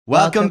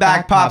Welcome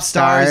back, Pop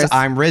Stars.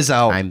 I'm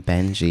Rizzo. I'm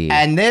Benji.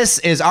 And this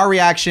is our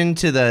reaction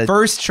to the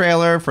first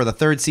trailer for the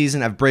third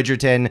season of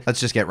Bridgerton. Let's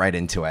just get right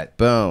into it.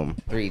 Boom.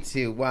 3,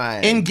 2,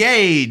 1.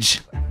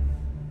 Engage!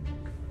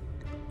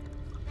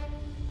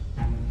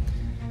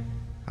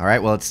 All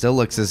right, well, it still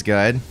looks as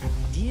good.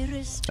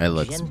 Dearest, It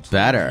looks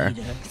better.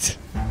 reader,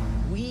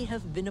 we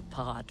have been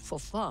apart for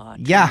far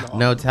too Yeah. long.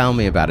 No, tell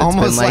me about it. It's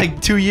Almost been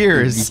like 2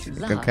 years. At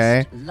last,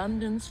 Okay.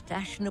 London's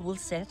fashionable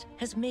set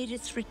has made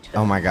its return.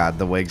 Oh my God,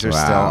 the wigs are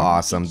Wow. still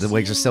awesome. The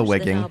wigs are still Seems that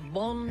wigging. our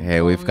bond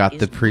Hey, we've got is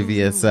the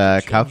previous moving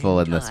with couple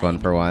in changing this one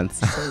time. for once.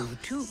 So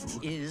too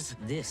is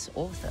this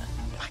author.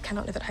 I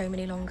cannot live at home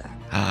any longer.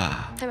 I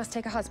must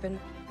take a husband.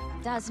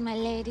 Does my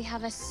lady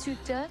have a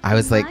suitor? I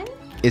was like, in mind?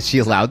 is she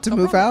allowed to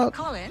move out?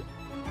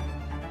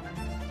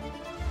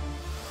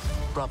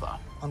 Brother,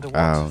 under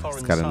Oh, foreign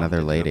it's got sun another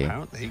did lady.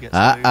 apparently he gets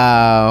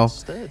Uh-oh.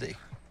 sturdy.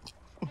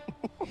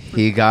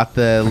 He got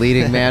the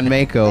leading man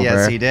makeover.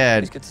 Yes, he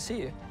did. It's good to see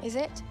you. Is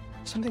it?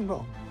 Something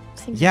wrong?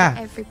 Seems Yeah.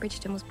 like every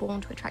Bridgerton was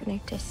born to attract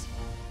notice.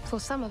 For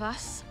some of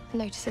us,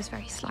 notice is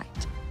very slight.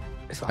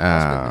 If our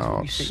husband is what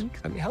Oh, you think,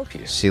 let me help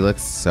you. She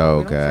looks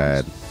so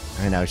good.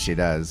 I know she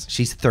does.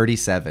 She's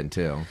 37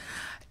 too.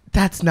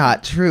 That's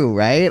not true,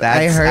 right? I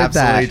That's heard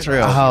absolutely that. true.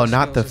 Oh,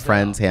 not the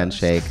friends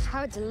handshake.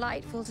 How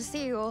delightful to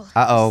see you all.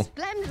 Uh-oh.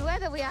 Splendid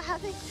weather we are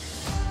having.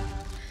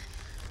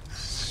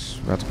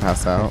 About to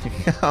pass out.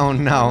 Oh Do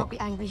no. not be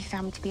angry if you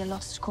found me to be a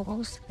lost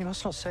cause. You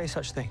must not say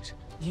such things.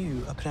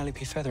 You are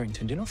Penelope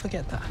Featherington. Do not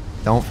forget that.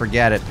 Don't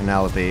forget it,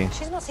 Penelope.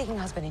 She's not seeking a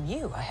husband in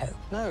you, I hope.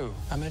 No,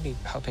 I'm only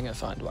helping her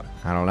find one.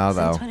 I don't know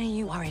though. Since when are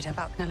you worried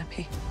about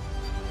Penelope?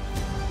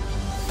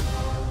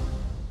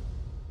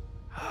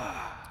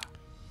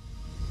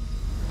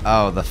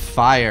 Oh, the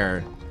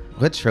fire.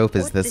 What trope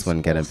is this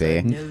one gonna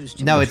be?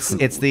 No,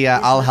 it's the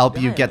I'll help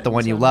you get the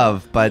one you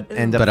love, but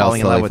end up But I'll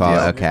falling in love slowly with fall- you.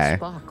 okay.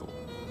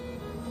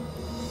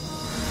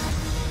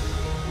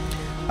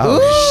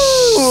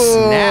 Oh,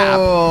 snap.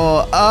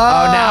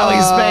 Oh, now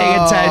he's paying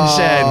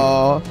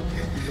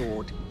attention.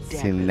 Lord,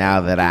 See,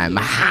 now that I'm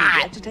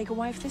hot. To take a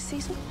wife this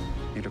season?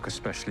 You look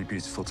especially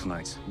beautiful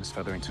tonight, Miss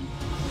Featherington.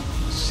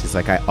 She's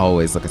like, I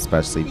always look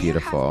especially You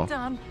beautiful. have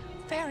done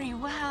very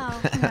well,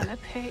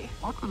 Penelope.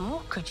 What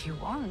more could you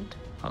want?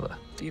 Mother,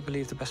 do you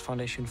believe the best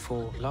foundation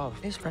for love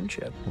is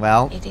friendship?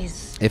 Well, It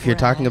is. If you're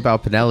talking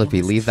about Penelope,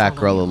 leave that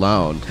girl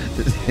alone.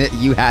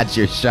 You had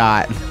your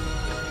shot.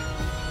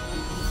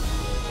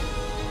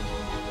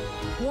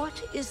 What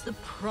is the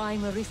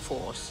primary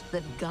force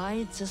that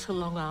guides us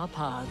along our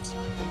paths?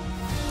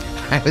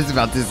 I was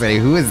about to say,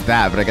 who is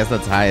that? But I guess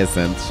that's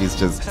Hyacinth. She's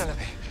just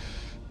Penelope.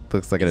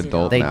 looks like an Is it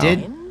adult our They now.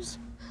 did- minds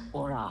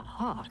or our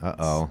hearts?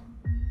 uh-oh.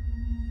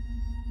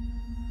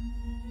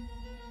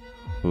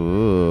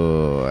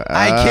 Ooh.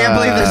 I can't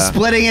believe they're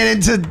splitting it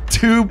into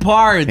 2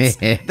 parts.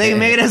 They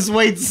made us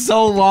wait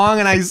so long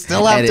and I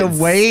still have And to it's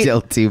wait.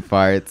 Still 2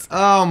 parts.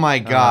 Oh my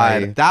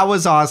God. Aye. That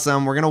was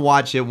awesome. We're going to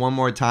watch it one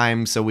more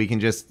time so we can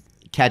just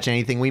catch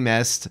anything we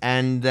missed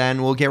and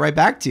then we'll get right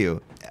back to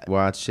you.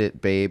 Watch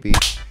it, baby.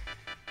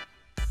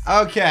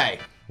 Okay.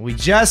 We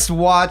just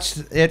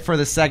watched it for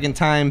the second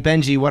time.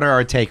 Benji, what are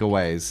our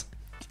takeaways?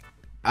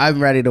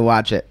 I'm ready to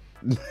watch it.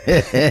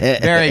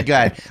 Very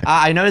good.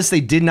 I noticed they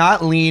did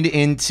not lead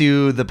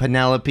into the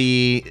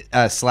Penelope /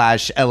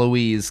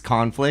 Eloise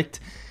conflict.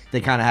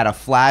 They kind of had a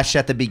flash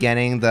at the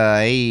beginning, the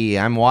hey,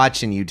 I'm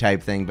watching you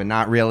type thing, but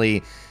not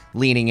really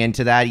leaning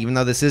into that, even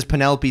though this is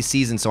Penelope's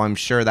season, so I'm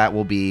sure that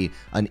will be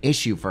an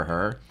issue for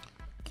her.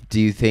 Do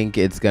you think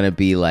it's gonna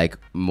be like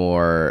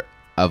more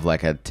of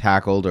like a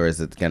tackled, or is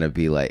it gonna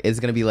be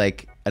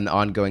like an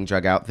ongoing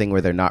drug out thing where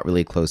they're not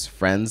really close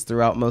friends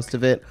throughout most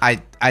of it? I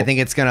think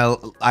it's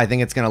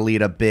gonna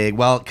lead a big,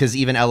 well, because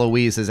even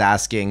Eloise is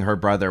asking her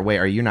brother, wait,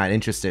 are you not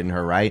interested in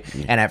her, right?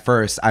 And at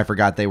first I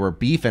forgot they were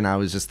beefing. I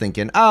was just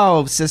thinking,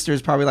 oh,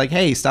 sister's probably like,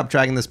 hey, stop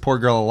dragging this poor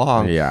girl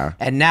along. Yeah.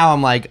 And now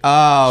I'm like,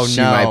 oh She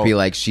no, might be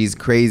like, she's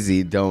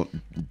crazy. Don't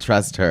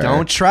trust her.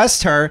 don't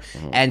trust her.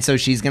 And so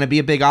she's gonna be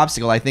a big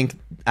obstacle. I think.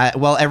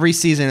 Well, every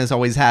season has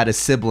always had a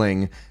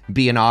sibling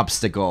be an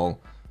obstacle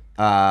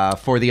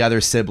for the other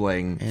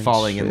sibling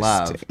falling in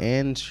love.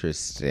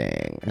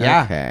 Interesting.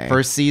 Yeah. Okay.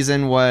 First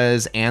season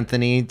was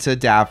Anthony to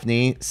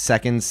Daphne.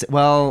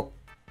 Well,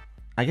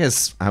 I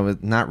guess I was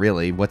not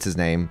really. What's his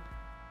name?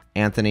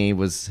 Anthony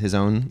was his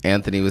own.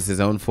 Anthony was his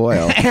own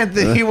foil.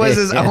 Anthony was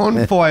his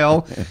own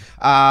foil.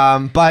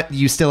 But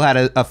you still had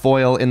a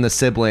foil in the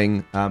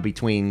sibling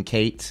between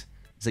Kate.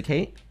 Is it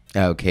Kate?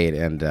 Oh, Kate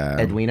and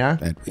Edwina?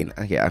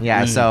 Edwina, yeah.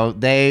 Yeah, so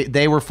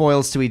they were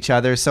foils to each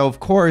other. So, of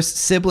course,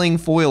 sibling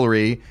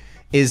foilery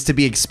is to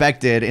be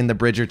expected in the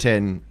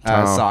Bridgerton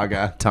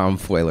saga.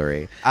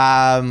 Tomfoolery.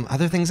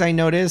 Other things I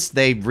noticed,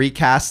 they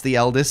recast the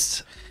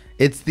eldest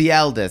It's the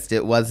eldest.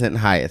 It wasn't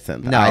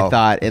Hyacinth. No. I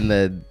thought in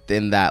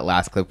that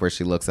last clip where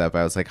she looks up,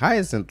 I was like,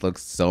 Hyacinth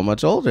looks so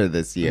much older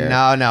this year.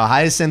 No,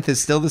 Hyacinth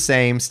is still the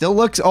same. Still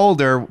looks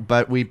older,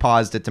 but we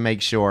paused it to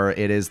make sure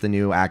it is the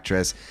new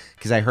actress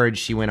because I heard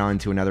she went on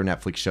to another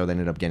Netflix show that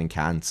ended up getting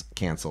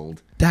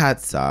canceled.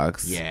 That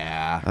sucks.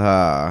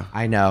 Yeah.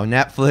 I know.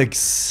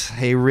 Netflix,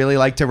 they really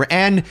like to...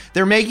 And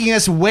they're making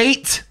us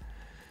wait.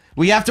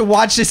 We have to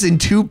watch this in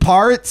 2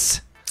 parts.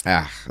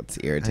 It's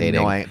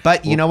irritating. Annoying.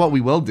 But you know what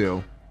we will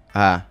do?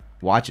 Uh,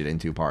 Watch it in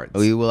 2 parts.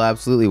 We will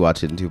absolutely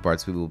watch it in 2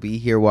 parts. We will be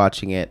here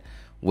watching it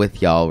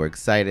with y'all. We're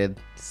excited.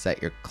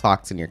 Set your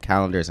clocks and your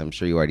calendars. I'm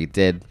sure you already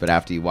did. But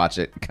after you watch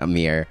it, come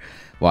here.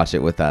 Watch it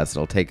with us.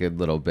 It'll take a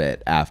little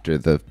bit after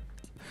the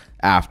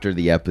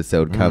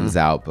episode comes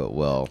out, but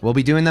we'll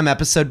be doing them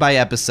episode by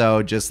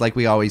episode, just like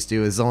we always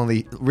do. Is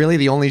really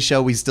the only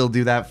show we still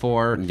do that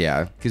for.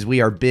 Yeah. Because we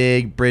are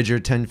big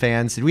Bridgerton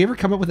fans. Did we ever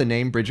come up with a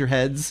name,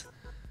 Bridgerheads?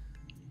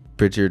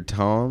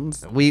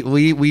 Bridgertons?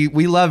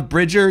 We love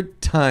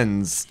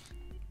Bridgertons.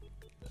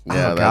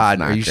 Yeah, oh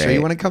God, are you sure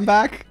you want to come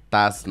back?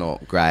 That's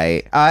not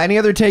great. Any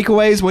other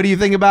takeaways? What do you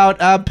think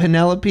about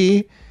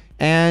Penelope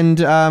and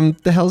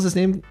the hell's his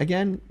name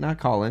again? Not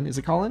Colin. Is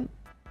it Colin?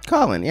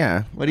 Colin,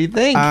 yeah. What do you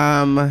think?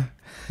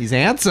 He's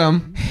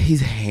handsome.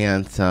 He's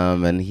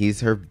handsome, and he's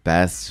her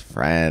best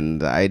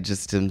friend. I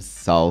just am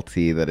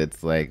salty that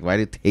it's like, why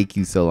did it take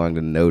you so long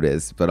to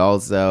notice? But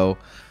also,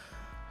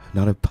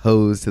 not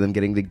opposed to them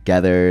getting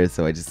together,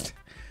 so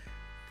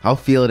I'll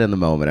feel it in the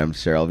moment, I'm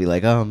sure. I'll be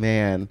like, oh,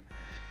 man.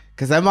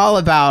 Because I'm all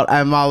about it.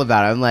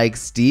 I'm like,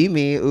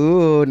 steamy.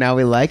 Ooh, now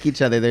we like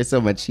each other. There's so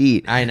much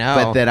heat. I know.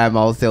 But then I'm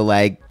also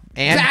like,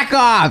 back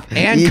off.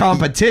 And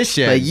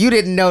competition. But you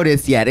didn't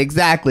notice yet.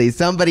 Exactly.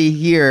 Somebody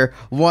here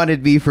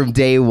wanted me from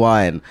day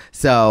one.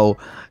 So,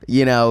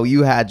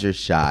 you had your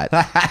shot.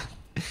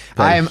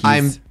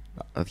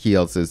 He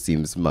also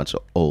seems much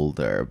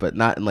older, but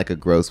not in like a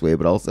gross way,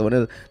 but also in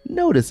a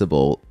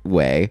noticeable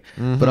way.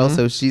 Mm-hmm. But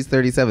also she's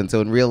 37. So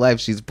in real life,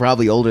 she's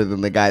probably older than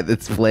the guy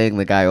that's playing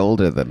the guy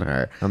older than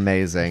her.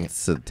 Amazing.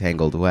 It's a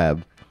tangled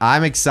web.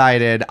 I'm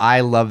excited.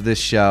 I love this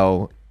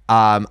show.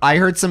 I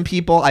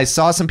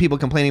saw some people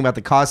complaining about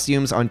the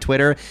costumes on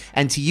Twitter.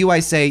 And to you, I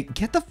say,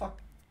 get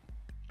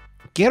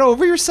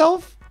over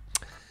yourself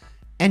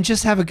and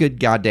just have a good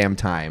goddamn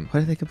time.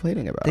 What are they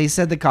complaining about? They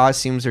said the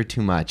costumes are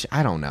too much.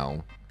 I don't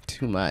know.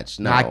 Too much.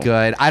 No. Not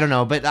good. I don't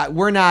know. But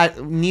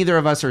neither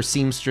of us are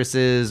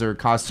seamstresses or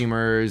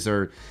costumers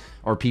or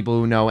people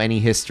who know any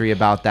history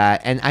about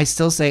that. And I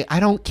still say,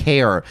 I don't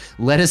care.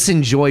 Let us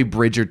enjoy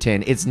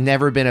Bridgerton. It's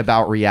never been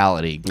about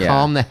reality. Yeah.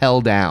 Calm the hell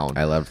down.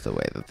 I loved the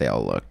way that they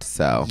all looked.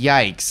 So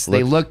yikes.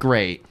 They look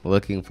great.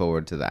 Looking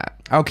forward to that.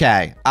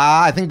 Okay.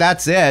 I think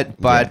that's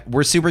it. But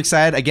we're super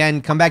excited.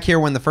 Again, come back here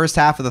when the first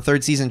half of the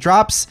 3rd season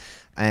drops.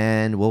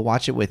 And we'll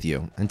watch it with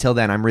you. Until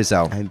then, I'm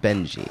Rizzo. I'm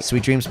Benji.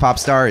 Sweet dreams, pop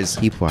stars.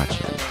 Keep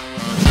watching.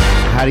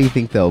 How do you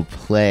think they'll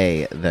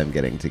play them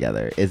getting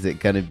together? Is it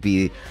going to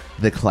be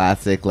the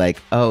classic,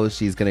 like, oh,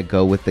 she's going to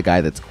go with the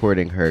guy that's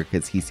courting her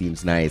because he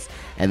seems nice,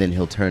 and then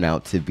he'll turn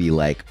out to be,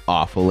 like,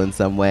 awful in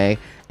some way,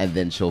 and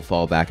then she'll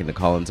fall back into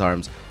Colin's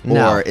arms?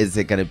 No. Or is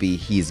it going to be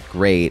he's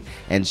great,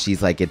 and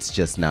she's like, it's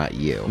just not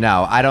you?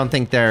 No, I don't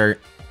think they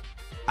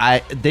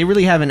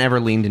really haven't ever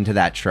leaned into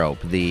that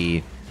trope.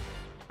 The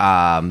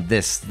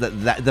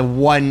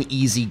one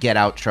easy get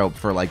out trope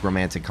for like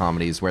romantic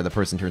comedies where the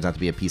person turns out to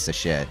be a piece of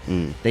shit.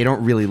 They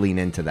don't really lean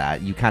into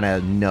that. You kind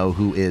of know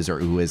who is or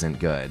who isn't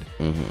good.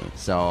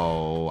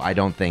 So I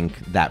don't think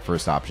that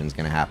first option is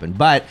going to happen.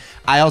 But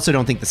I also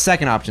don't think the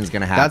second option is going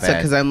to happen. That's it,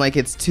 because I'm like,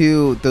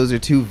 those are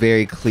 2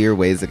 very clear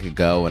ways it could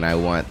go, and I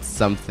want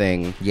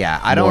something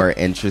more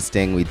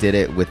interesting. We did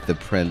it with the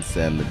Prince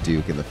and the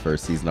Duke in the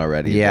first season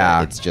already.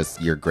 Yeah. It's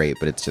just, you're great,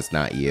 but it's just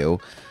not you.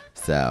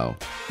 So...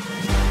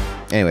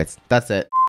 anyways, that's it.